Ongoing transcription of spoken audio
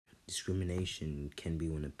Discrimination can be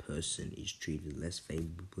when a person is treated less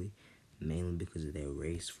favorably, mainly because of their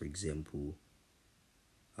race. For example,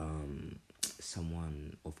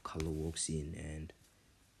 someone of color walks in and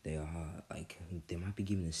they are like, they might be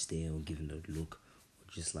given a stare or given a look, or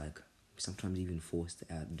just like sometimes even forced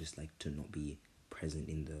out, just like to not be present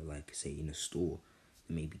in the, like, say in a store,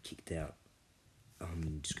 they may be kicked out.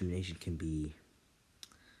 Discrimination can be,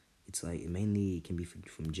 it's like mainly it can be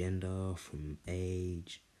from gender, from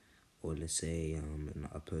age, or let's say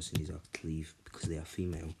a person is actually because they are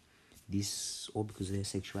female, this, or because of their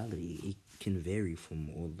sexuality. It can vary from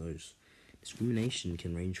all those. Discrimination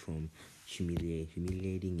can range from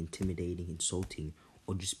humiliating, intimidating, insulting,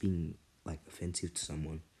 or just being like offensive to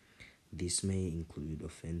someone. This may include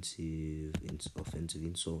offensive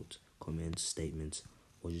insults, comments, statements,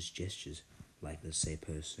 or just gestures. Like, let's say a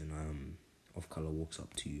person of color walks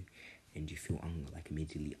up to you, and you feel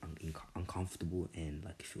immediately uncomfortable, and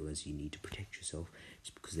like you feel as you need to protect yourself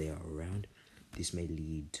just because they are around. This may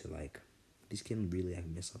lead to this can really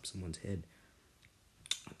mess up someone's head.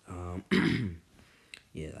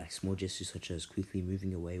 Yeah, like small gestures such as quickly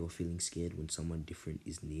moving away or feeling scared when someone different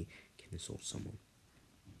is near can assault someone.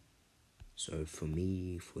 So for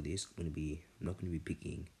me, for this, I'm not gonna be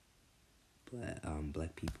picking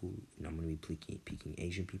black people. I'm gonna be picking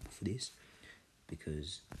Asian people for this,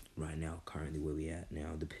 because right now, currently where we at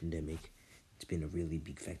now, the pandemic, it's been a really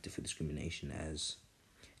big factor for discrimination, as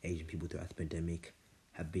Asian people throughout the pandemic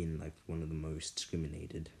have been like one of the most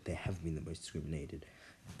discriminated. They have been the most discriminated,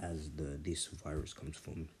 as this virus comes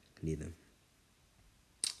from near them,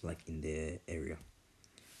 like in their area.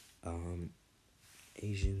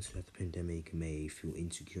 Asians throughout the pandemic may feel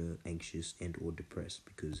insecure, anxious, and or depressed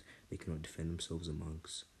because they cannot defend themselves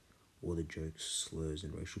amongst all the jokes, slurs,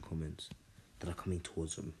 and racial comments that are coming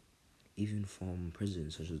towards them, even from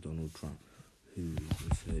presidents such as Donald Trump, who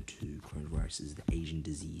referred to coronavirus as the Asian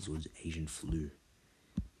disease or the Asian flu.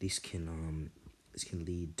 This can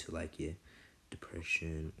lead to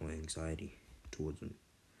depression or anxiety towards them.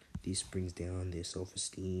 This brings down their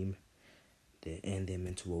self-esteem, and their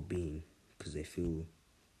mental well-being, because they feel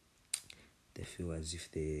as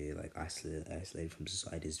if they're like isolated from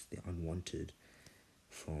society, as if they're unwanted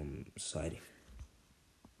from society.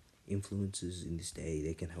 Influencers in this day,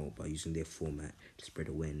 they can help by using their format to spread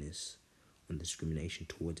awareness on discrimination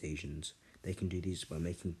towards Asians. They can do this by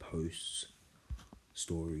making posts,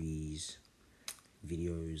 stories,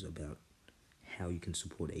 videos about how you can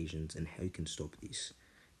support Asians and how you can stop this.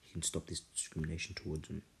 You can stop this discrimination towards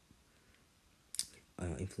them.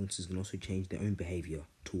 Influencers can also change their own behavior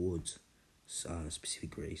towards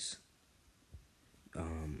specific race,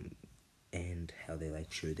 and how they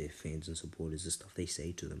show their fans and supporters the stuff they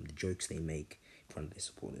say to them, the jokes they make in front of their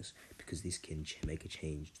supporters, because this can make a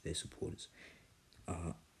change to their supporters.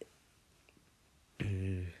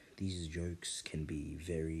 These jokes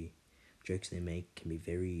they make can be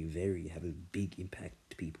very have a big impact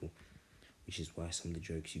to people, which is why some of the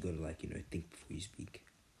jokes you gotta think before you speak.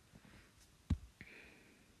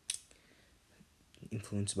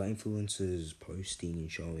 Influencers posting and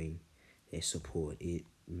showing their support, it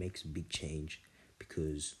makes a big change,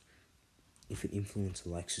 because if an influencer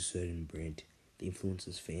likes a certain brand, the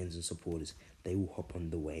influencer's fans and supporters, they will hop on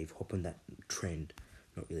the wave, hop on that trend.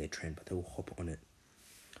 Not really a trend, but they will hop on it,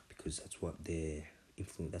 because that's what the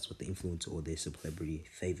influencer or their celebrity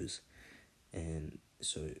favors. And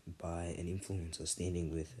so by an influencer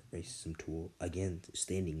standing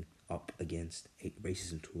up against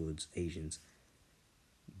racism towards Asians,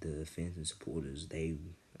 the fans and supporters, they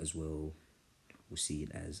as well will see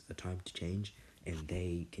it as a time to change, and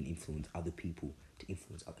they can influence other people to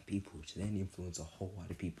then influence a whole lot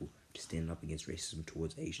of people to stand up against racism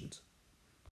towards Asians.